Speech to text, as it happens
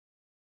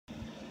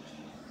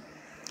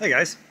Hey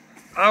guys,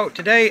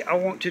 today I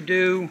want to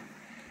do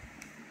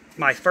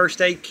my first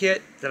aid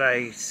kit that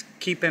I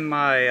keep in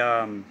my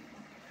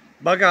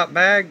bug out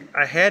bag.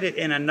 I had it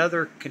in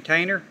another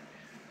container,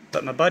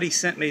 but my buddy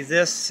sent me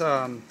this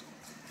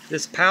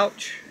this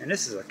pouch, and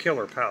this is a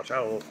killer pouch.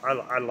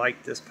 I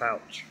like this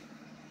pouch.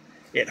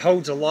 It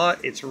holds a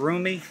lot, it's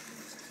roomy,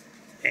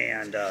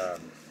 and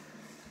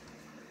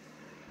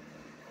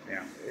you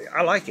know,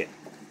 I like it.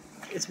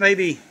 It's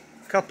maybe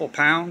a couple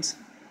pounds,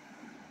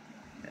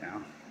 you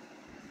know,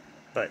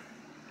 but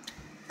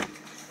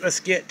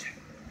let's getting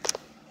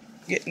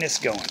this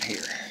going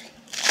here.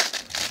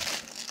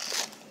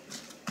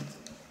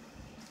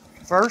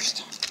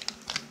 First,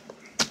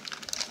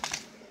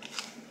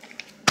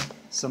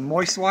 some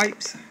moist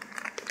wipes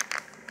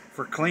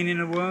for cleaning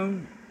the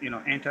wound. You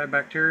know,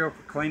 antibacterial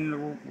for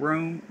cleaning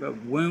the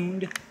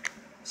wound.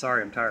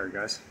 Sorry, I'm tired,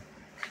 guys.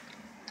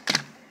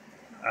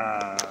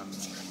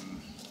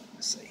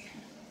 Let's see.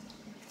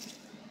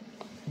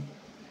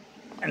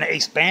 An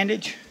ace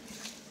bandage.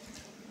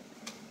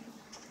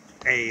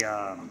 A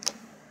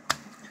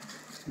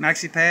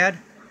maxi pad.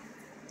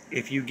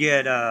 If you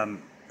get a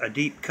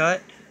deep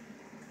cut,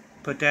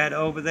 put that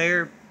over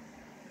there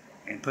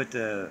and put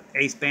the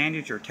ace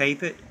bandage or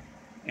tape it,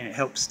 and it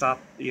helps stop,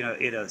 you know,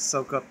 it'll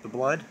soak up the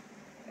blood.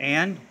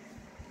 And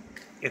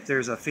if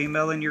there's a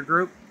female in your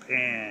group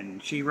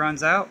and she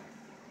runs out,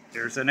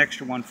 there's an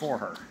extra one for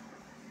her.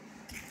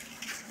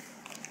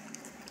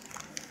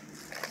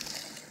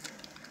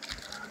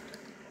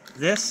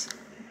 This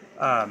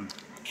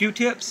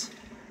Q-tips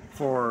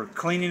for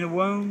cleaning a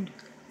wound,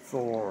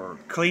 for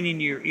cleaning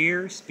your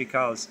ears,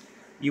 because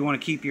you want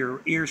to keep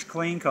your ears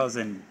clean, because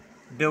then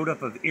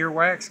buildup of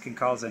earwax can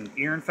cause an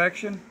ear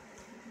infection.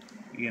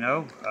 You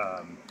know,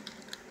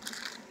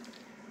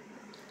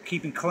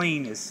 keeping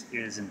clean is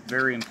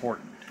very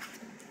important.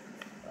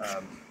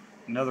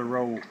 Another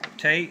roll of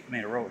tape,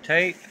 a roll of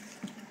tape.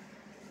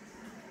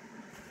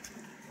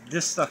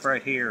 This stuff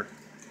right here,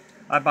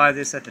 I buy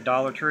this at the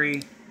Dollar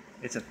Tree.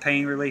 It's a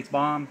pain relief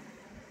balm.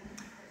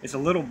 It's a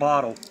little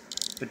bottle,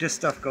 but this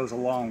stuff goes a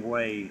long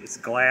way. It's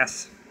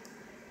glass,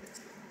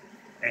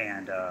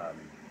 and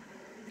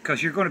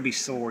because you're going to be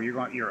sore,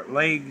 your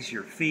legs,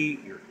 your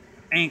feet, your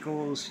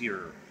ankles,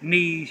 your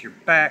knees, your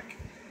back,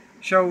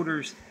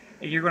 shoulders,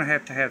 and you're going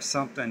to have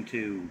something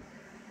to,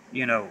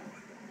 you know,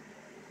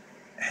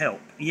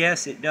 help.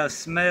 Yes, it does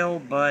smell,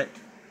 but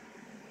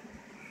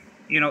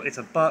you know, it's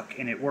a buck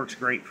and it works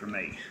great for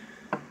me.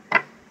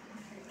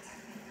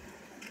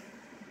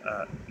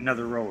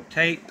 Another roll of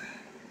tape.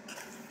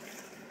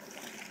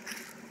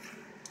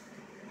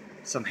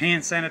 Some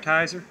hand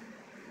sanitizer.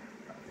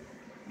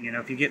 You know,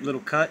 if you get little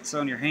cuts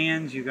on your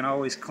hands, you can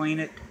always clean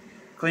it.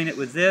 Clean it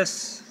with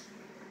this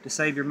to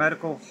save your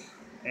medical,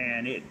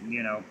 and it,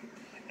 you know,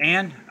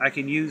 and I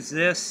can use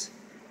this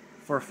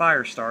for a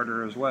fire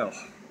starter as well.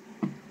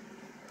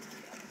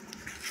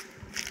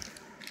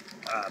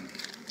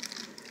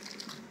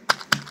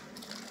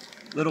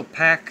 Little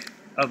pack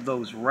of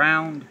those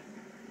round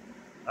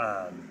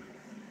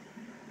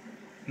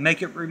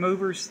makeup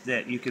removers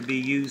that you could be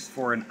used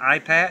for an eye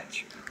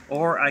patch,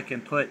 or I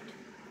can put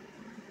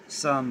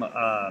some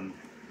hand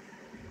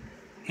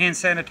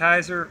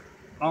sanitizer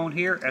on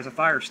here as a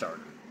fire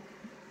starter.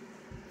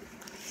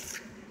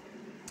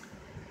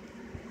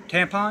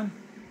 Tampon.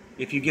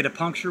 If you get a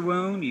puncture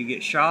wound, you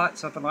get shot,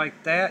 something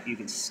like that, you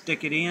can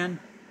stick it in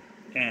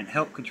and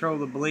help control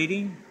the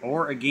bleeding.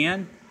 Or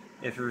again,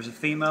 if there's a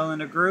female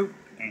in a group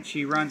and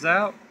she runs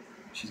out,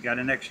 she's got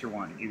an extra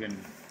one. You can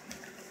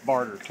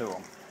barter to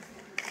them.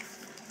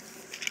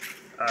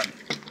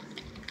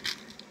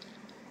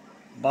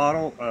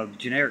 Bottle of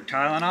generic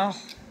Tylenol.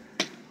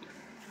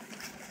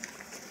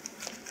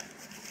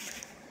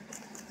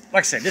 Like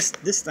I said,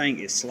 this thing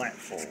is slap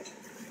full.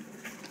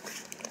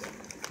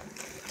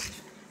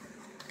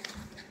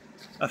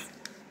 A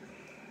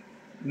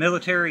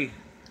military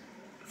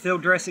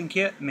field dressing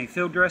kit,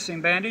 field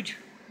dressing bandage.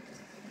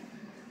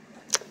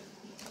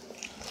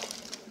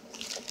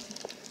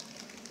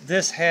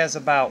 This has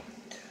about,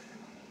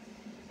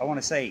 I want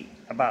to say,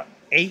 about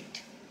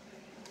 8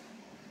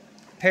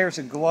 pairs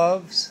of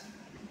gloves.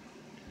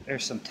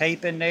 There's some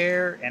tape in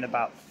there, and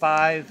about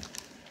 5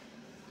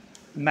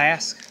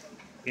 masks,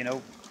 you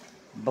know,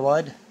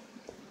 blood.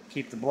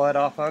 Keep the blood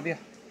off of you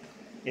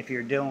if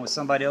you're dealing with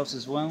somebody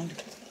else's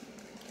wound.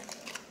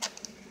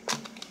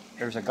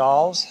 There's a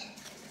gauze.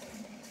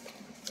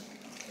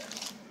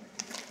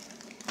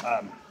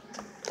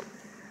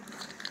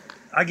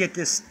 I get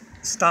this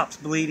stops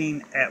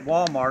bleeding at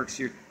Walmart's.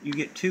 You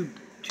get two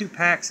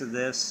packs of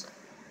this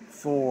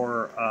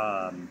for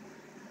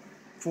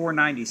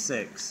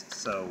 $4.96.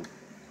 So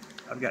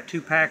I've got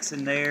 2 packs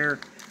in there,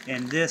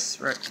 and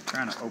this, right, I'm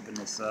trying to open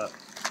this up.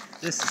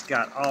 This has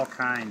got all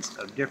kinds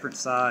of different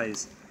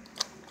size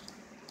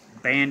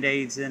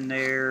Band-Aids in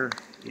there.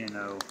 You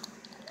know,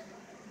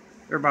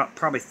 there are about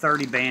probably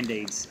 30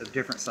 Band-Aids of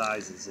different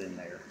sizes in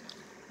there.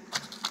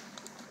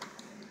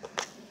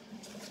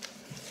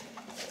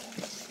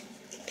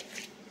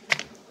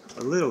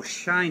 A little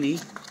shiny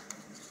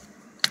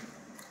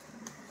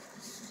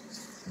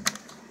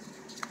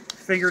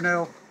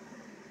fingernail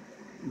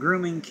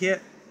grooming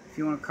kit, if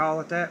you want to call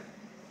it that.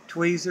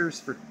 Tweezers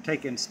for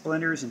taking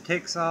splinters and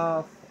ticks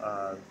off.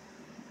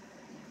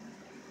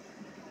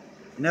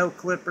 Nail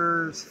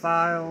clippers,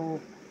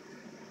 file,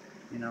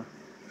 you know,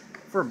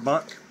 for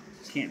 $1,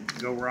 can't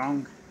go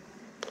wrong.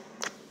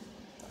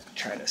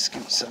 Try to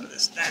scoot some of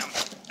this down.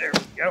 There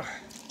we go.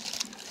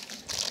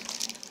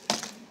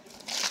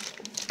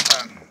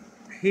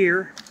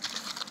 Here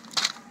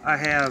I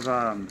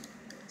have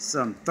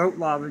some throat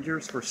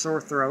lavagers for sore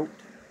throat,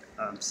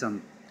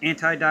 some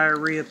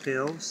anti-diarrhea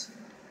pills,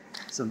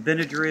 some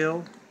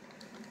Benadryl,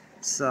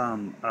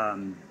 some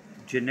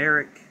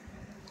generic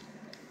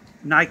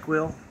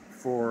NyQuil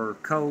for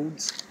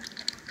colds,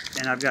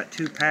 and I've got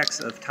 2 packs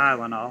of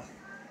Tylenol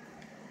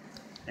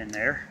in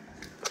there.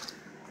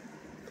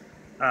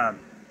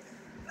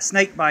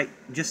 Snake bite,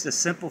 just a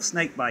simple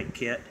snake bite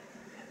kit.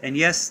 And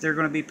yes, there are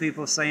going to be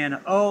people saying,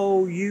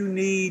 oh, you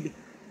need,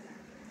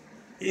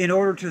 in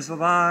order to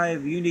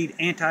survive, you need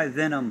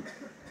anti-venom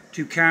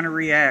to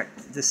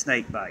counteract the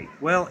snake bite.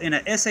 Well, in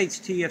a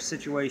SHTF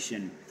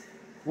situation,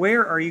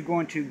 where are you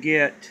going to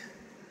get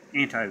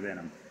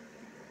anti-venom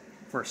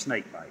for a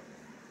snake bite?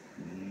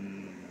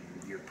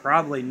 You're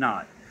probably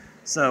not.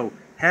 So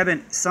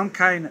having some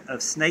kind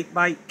of snake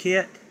bite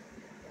kit,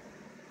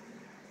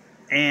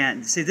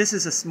 and see, this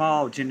is a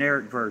small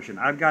generic version.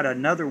 I've got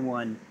another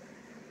one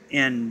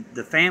in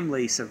the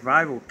family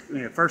survival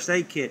first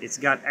aid kit. It's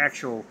got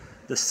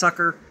the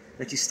sucker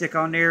that you stick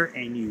on there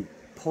and you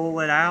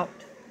pull it out.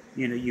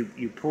 You know,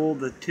 you pull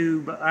the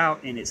tube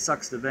out and it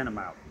sucks the venom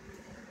out.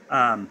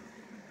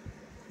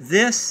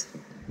 This,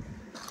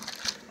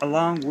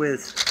 along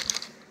with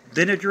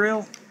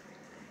Benadryl,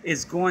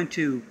 is going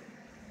to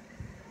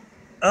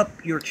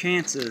up your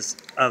chances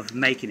of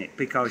making it,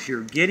 because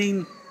you're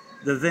getting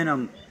the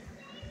venom,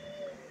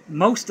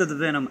 most of the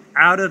venom,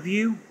 out of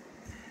you,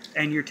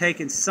 and you're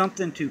taking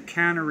something to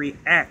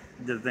counteract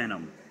the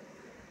venom,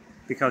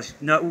 because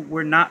no,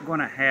 we're not going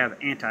to have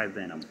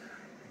anti-venom.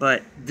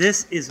 But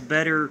this is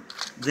better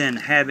than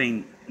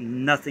having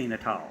nothing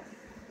at all.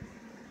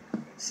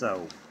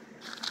 So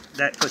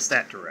that puts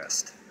that to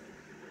rest.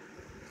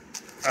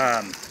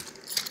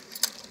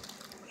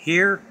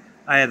 Here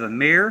I have a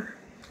mirror,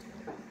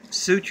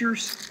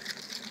 sutures,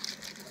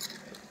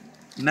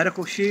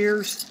 medical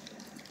shears,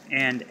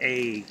 and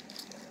a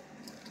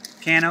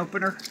can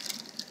opener.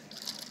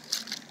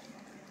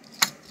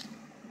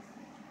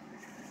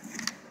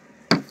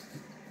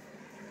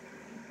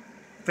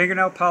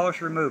 Fingernail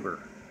polish remover.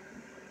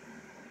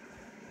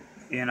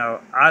 You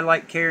know, I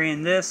like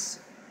carrying this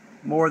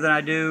more than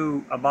I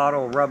do a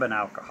bottle of rubbing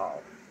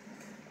alcohol.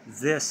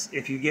 This,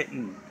 if you get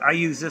in, I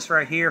use this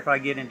right here if I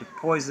get into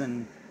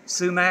poison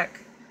sumac.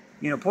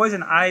 You know,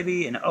 poison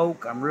ivy and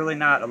oak, I'm really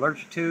not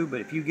allergic to,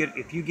 but if you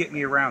get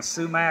me around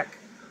sumac,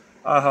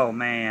 oh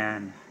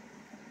man,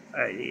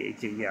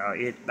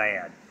 it's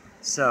bad.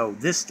 So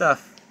this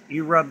stuff,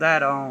 you rub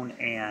that on,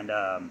 and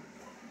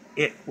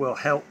it will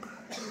help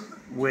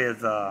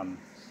with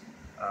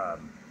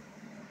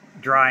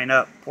drying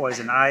up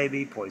poison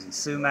ivy, poison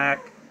sumac,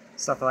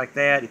 stuff like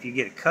that. If you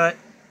get a cut,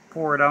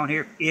 pour it on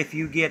here. If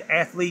you get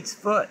athlete's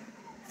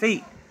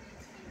feet,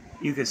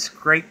 you can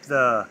scrape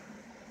the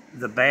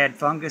bad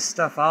fungus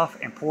stuff off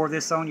and pour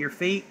this on your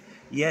feet.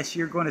 Yes,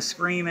 you're going to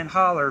scream and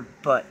holler,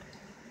 but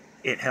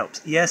it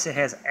helps. Yes, it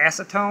has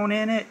acetone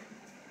in it.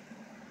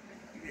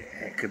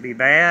 It could be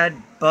bad,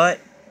 but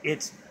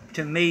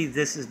to me,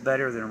 this is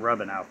better than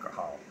rubbing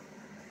alcohol.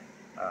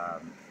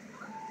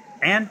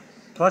 And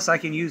plus, I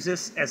can use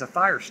this as a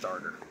fire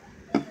starter.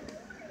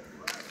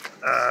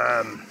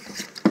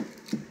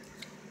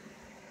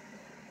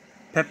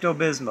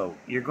 Pepto-Bismol.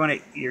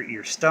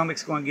 Your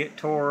stomach's going to get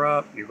tore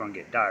up. You're going to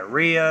get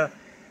diarrhea.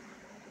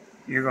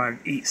 You're going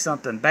to eat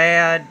something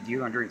bad. You're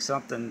going to drink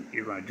something.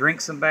 You're going to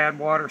drink some bad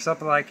water,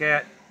 something like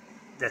that.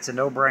 That's a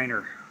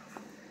no-brainer.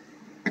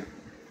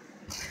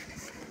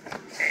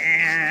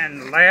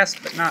 And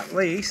last but not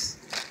least,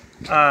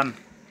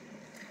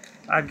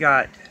 I've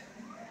got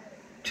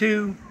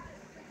 2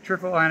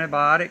 triple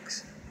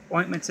antibiotics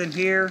ointments in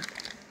here,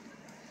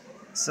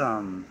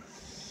 some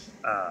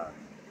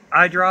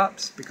eye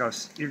drops,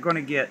 because you're going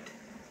to get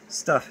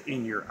stuff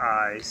in your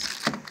eyes,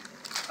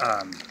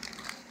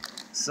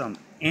 some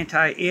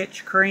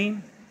anti-itch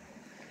cream,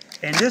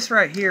 and this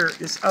right here,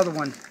 this other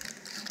one,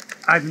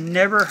 I've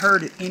never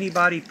heard of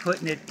anybody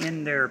putting it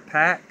in their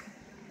pack,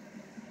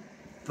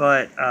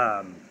 but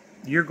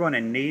you're going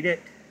to need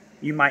it.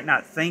 You might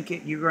not think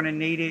you're going to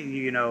need it,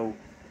 you know,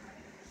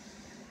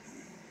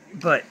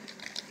 but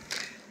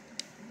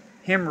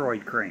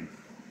hemorrhoid cream,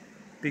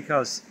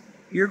 because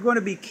you're going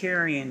to be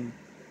carrying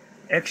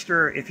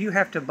extra, if you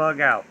have to bug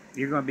out,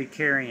 you're going to be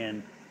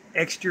carrying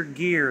extra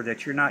gear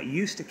that you're not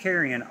used to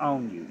carrying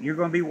on you. You're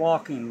going to be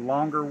walking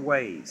longer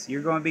ways.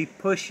 You're going to be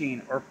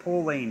pushing or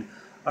pulling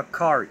a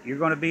cart. You're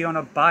going to be on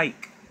a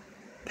bike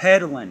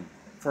pedaling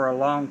for a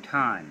long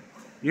time.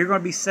 You're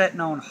going to be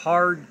sitting on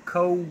hard,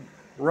 cold,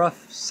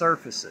 rough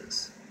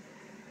surfaces.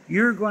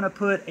 You're going to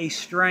put a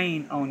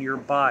strain on your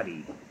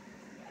body.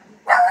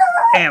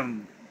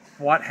 And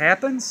what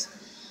happens?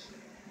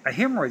 a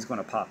hemorrhoid's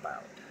going to pop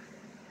out.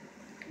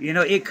 You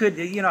know, it could,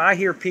 you know, I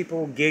hear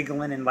people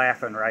giggling and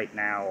laughing right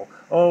now.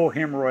 Oh,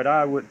 hemorrhoid,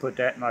 I wouldn't put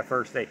that in my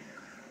first aid.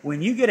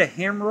 When you get a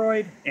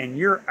hemorrhoid and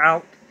you're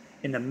out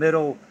in the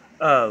middle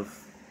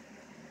of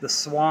the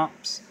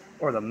swamps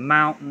or the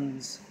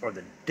mountains or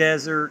the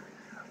desert,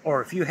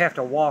 or if you have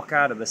to walk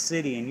out of a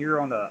city and you're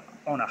on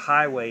a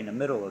highway in the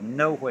middle of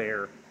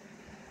nowhere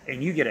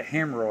and you get a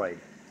hemorrhoid,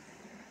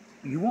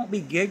 you won't be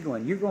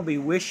giggling. You're going to be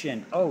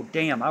wishing, oh,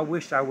 damn, I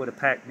wish I would have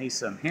packed me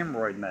some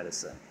hemorrhoid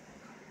medicine.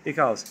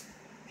 Because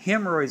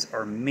hemorrhoids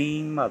are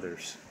mean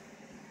mothers.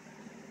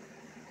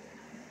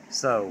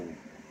 So,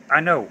 I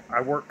know,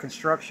 I work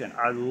construction.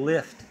 I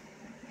lift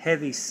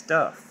heavy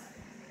stuff.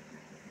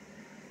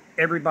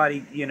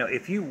 Everybody, you know,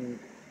 if you're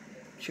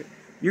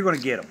going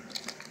to get them.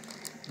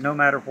 No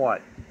matter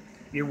what.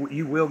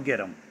 You will get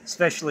them.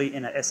 Especially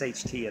in a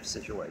SHTF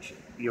situation.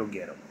 You'll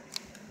get them.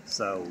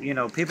 So, you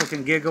know, people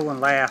can giggle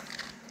and laugh.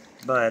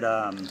 But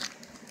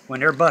when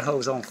their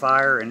butthole's on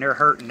fire and they're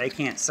hurting, they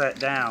can't sit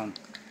down,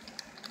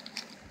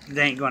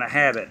 they ain't going to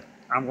have it.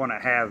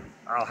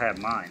 I'll have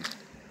mine.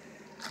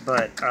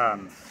 But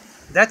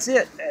that's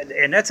it.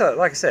 And that's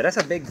like I said, that's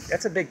a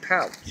big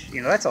pouch.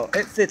 You know,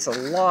 it fits a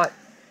lot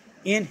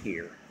in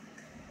here.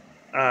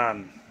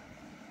 I'm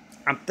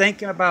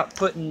thinking about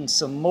putting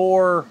some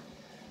more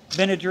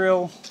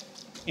Benadryl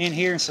in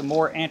here and some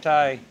more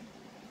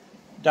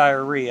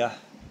anti-diarrhea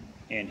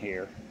in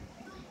here.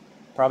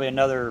 Probably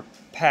another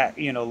pack,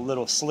 you know,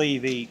 little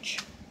sleeve each.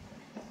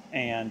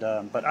 And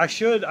but I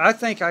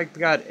think I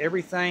got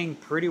everything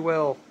pretty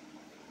well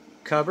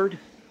covered.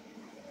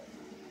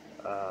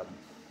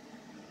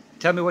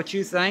 Tell me what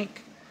you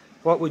think.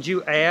 What would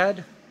you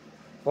add?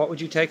 What would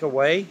you take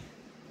away?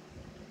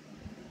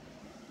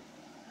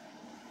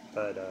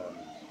 But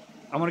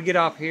I'm going to get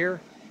off here.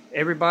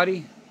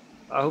 Everybody,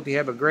 I hope you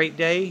have a great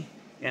day,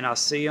 and I'll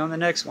see you on the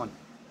next one.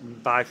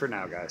 Bye for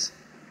now, guys.